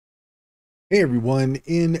Hey everyone,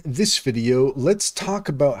 in this video, let's talk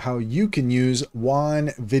about how you can use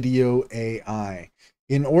Wan Video AI.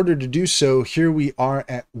 In order to do so, here we are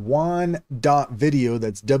at wan.video,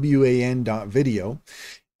 that's WAN.video.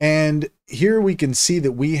 And here we can see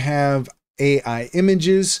that we have AI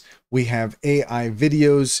images, we have AI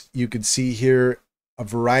videos. You can see here a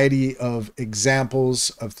variety of examples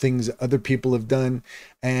of things that other people have done.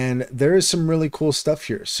 And there is some really cool stuff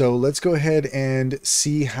here. So let's go ahead and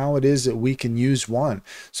see how it is that we can use Wan.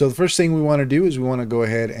 So the first thing we want to do is we want to go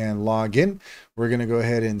ahead and log in. We're going to go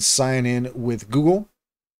ahead and sign in with Google.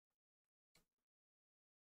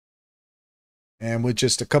 And with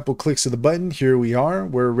just a couple clicks of the button, here we are,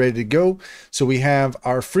 we're ready to go. So we have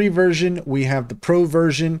our free version, we have the pro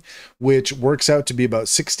version, which works out to be about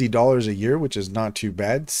 $60 a year, which is not too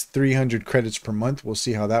bad. It's 300 credits per month. We'll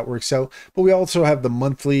see how that works out. But we also have the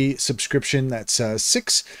monthly subscription that's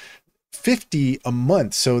 $6.50 a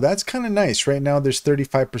month. So that's kind of nice. Right now there's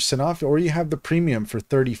 35% off, or you have the premium for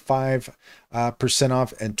 35%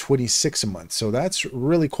 off and 26 a month. So that's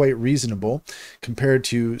really quite reasonable compared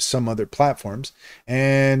to some other platforms.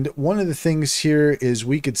 And one of the things here is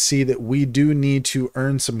we could see that we do need to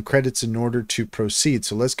earn some credits in order to proceed.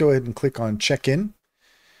 So let's go ahead and click on check in.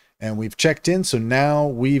 And we've checked in, so now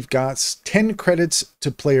we've got 10 credits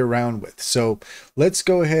to play around with. So let's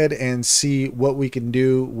go ahead and see what we can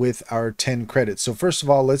do with our 10 credits. So first of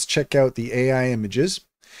all, let's check out the AI images.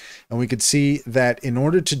 And we could see that in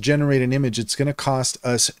order to generate an image, it's going to cost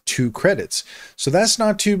us 2 credits. So that's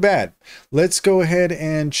not too bad. Let's go ahead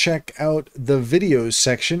and check out the videos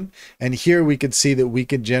section. And here we could see that we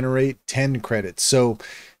could generate 10 credits. So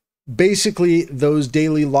basically, those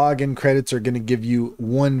daily login credits are going to give you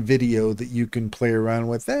 1 video that you can play around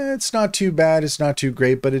with. It's not too bad, it's not too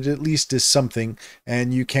great, but it at least is something,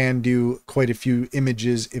 and you can do quite a few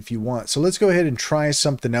images if you want. So let's go ahead and try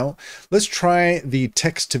something out. Let's try the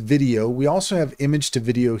text to video. We also have image to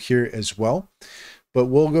video here as well. But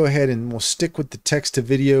we'll go ahead and we'll stick with the text to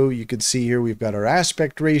video. You can see here we've got our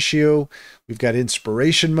aspect ratio. We've got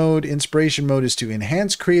inspiration mode. Inspiration mode is to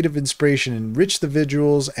enhance creative inspiration, enrich the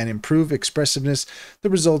visuals, and improve expressiveness. The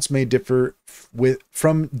results may differ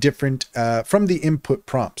from the input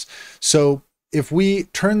prompts. So if we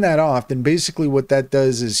turn that off, then basically what that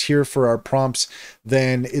does is here for our prompts,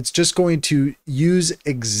 then it's just going to use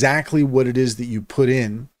exactly what it is that you put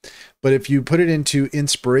in. But if you put it into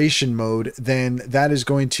inspiration mode, then that is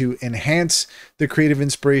going to enhance the creative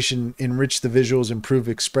inspiration, enrich the visuals, improve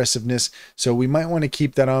expressiveness. So we might want to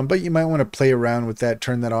keep that on, but you might want to play around with that,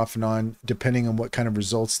 turn that off and on, depending on what kind of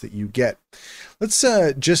results that you get. Let's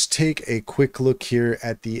just take a quick look here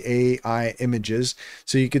at the AI images.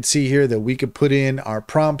 So you can see here that we could put in our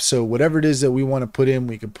prompt. So whatever it is that we want to put in,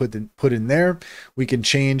 we could put in there. We can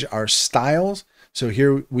change our styles. So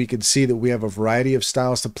here we can see that we have a variety of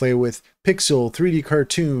styles to play with: pixel, 3D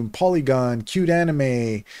cartoon, polygon, cute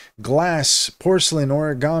anime, glass, porcelain,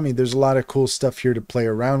 origami. There's a lot of cool stuff here to play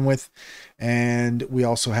around with. And we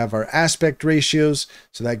also have our aspect ratios.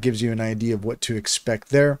 So that gives you an idea of what to expect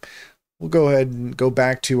there. We'll go ahead and go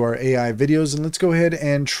back to our AI videos, and let's go ahead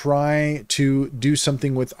and try to do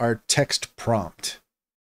something with our text prompt.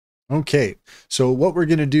 Okay, so what we're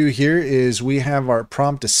going to do here is we have our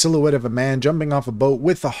prompt: a silhouette of a man jumping off a boat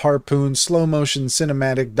with a harpoon, slow motion,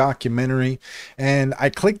 cinematic, documentary. And I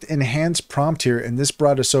clicked enhance prompt here, and this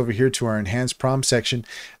brought us over here to our enhanced prompt section.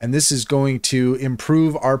 And this is going to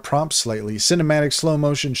improve our prompt slightly. Cinematic, slow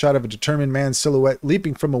motion shot of a determined man's silhouette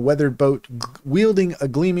leaping from a weathered boat, wielding a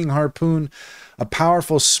gleaming harpoon, a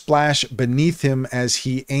powerful splash beneath him as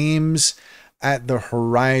he aims at the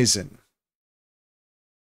horizon.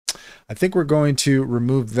 I think we're going to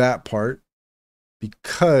remove that part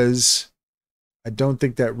because I don't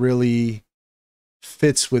think that really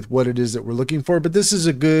fits with what it is that we're looking for. But this is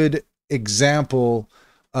a good example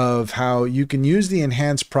of how you can use the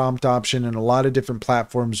enhanced prompt option, and a lot of different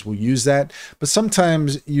platforms will use that. But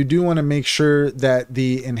sometimes you do want to make sure that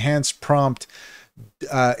the enhanced prompt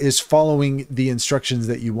is following the instructions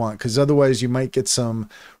that you want, because otherwise you might get some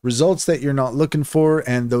results that you're not looking for,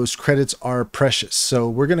 and those credits are precious. So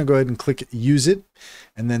we're going to go ahead and click use it,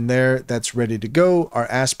 and then that's ready to go. Our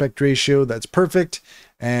aspect ratio, that's perfect,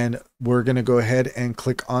 and we're going to go ahead and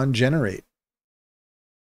click on generate.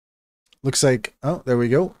 Looks like, oh, there we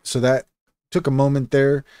go. So that took a moment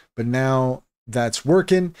there, but now that's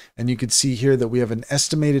working, and you can see here that we have an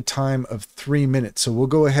estimated time of 3 minutes. So we'll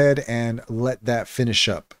go ahead and let that finish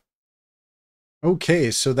up.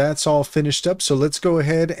 Okay, so that's all finished up. So let's go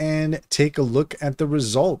ahead and take a look at the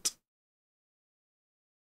result.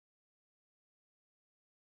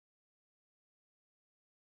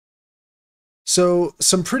 So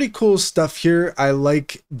some pretty cool stuff here. I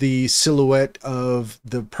like the silhouette of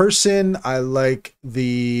the person. I like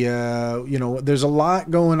the, there's a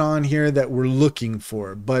lot going on here that we're looking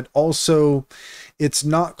for, but also it's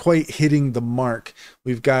not quite hitting the mark.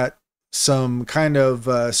 We've got some kind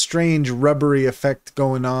of strange rubbery effect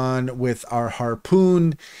going on with our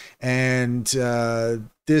harpoon, and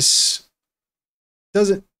this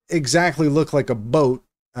doesn't exactly look like a boat,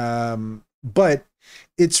 but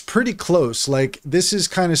it's pretty close. Like, this is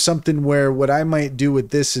kind of something where what I might do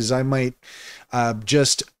with this is I might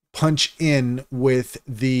just punch in with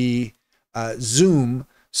the zoom,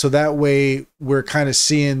 so that way we're kind of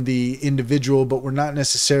seeing the individual, but we're not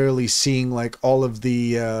necessarily seeing like all of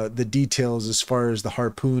the details as far as the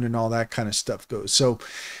harpoon and all that kind of stuff goes. So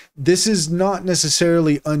this is not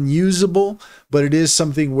necessarily unusable, but it is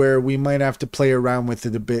something where we might have to play around with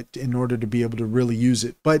it a bit in order to be able to really use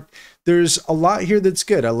it. But there's a lot here that's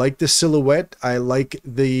good. I like the silhouette. I like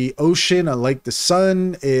the ocean. I like the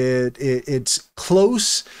sun. It's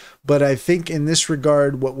close. But I think in this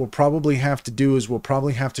regard, what we'll probably have to do is we'll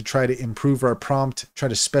probably have to try to improve our prompt, try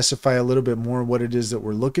to specify a little bit more what it is that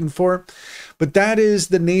we're looking for. But that is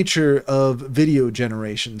the nature of video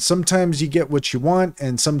generation. Sometimes you get what you want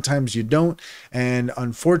and sometimes you don't. And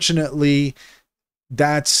unfortunately,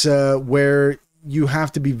 that's where you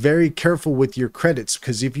have to be very careful with your credits,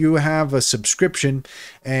 because if you have a subscription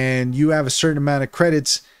and you have a certain amount of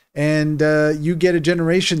credits, and you get a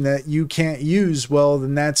generation that you can't use, well,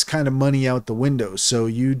 then that's kind of money out the window. So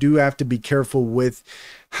you do have to be careful with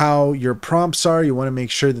how your prompts are. You want to make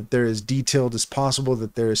sure that they're as detailed as possible,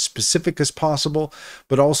 that they're as specific as possible,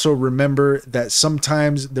 but also remember that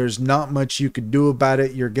sometimes there's not much you could do about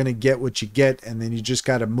it. You're going to get what you get, and then you just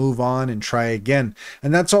got to move on and try again.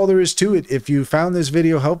 And that's all there is to it. If you found this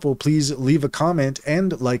video helpful, please leave a comment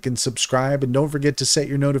and like and subscribe, and don't forget to set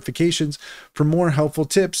your notifications for more helpful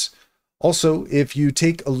tips. Also, if you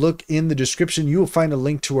take a look in the description, you will find a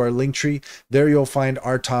link to our link tree. There you'll find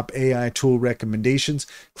our top AI tool recommendations.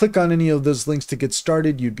 Click on any of those links to get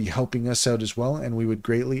started. You'd be helping us out as well, and we would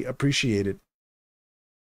greatly appreciate it.